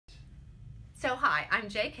So hi, I'm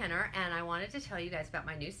Jay Kenner, and I wanted to tell you guys about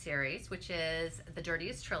my new series, which is the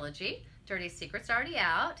Dirtiest Trilogy. Dirtiest Secret's already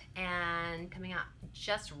out, and coming out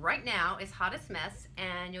just right now is Hottest Mess,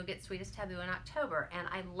 and you'll get Sweetest Taboo in October. And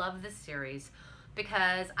I love this series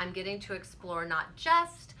because I'm getting to explore not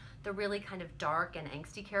just the really kind of dark and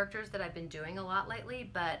angsty characters that I've been doing a lot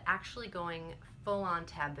lately, but actually going full on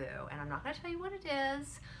taboo. And I'm not going to tell you what it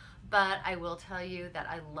is, but I will tell you that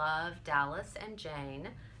I love Dallas and Jane.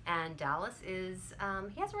 And Dallas is,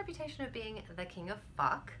 he has a reputation of being the king of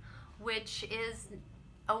fuck, which is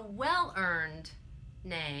a well-earned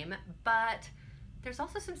name, but there's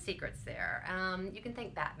also some secrets there. You can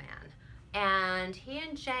thank Batman. And he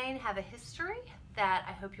and Jane have a history that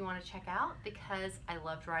I hope you want to check out because I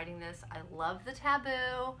loved writing this. I love the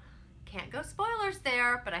taboo. Can't go spoilers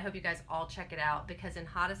there, but I hope you guys all check it out because in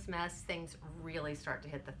Hottest Mess, things really start to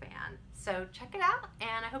hit the fan. So check it out,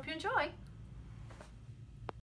 and I hope you enjoy.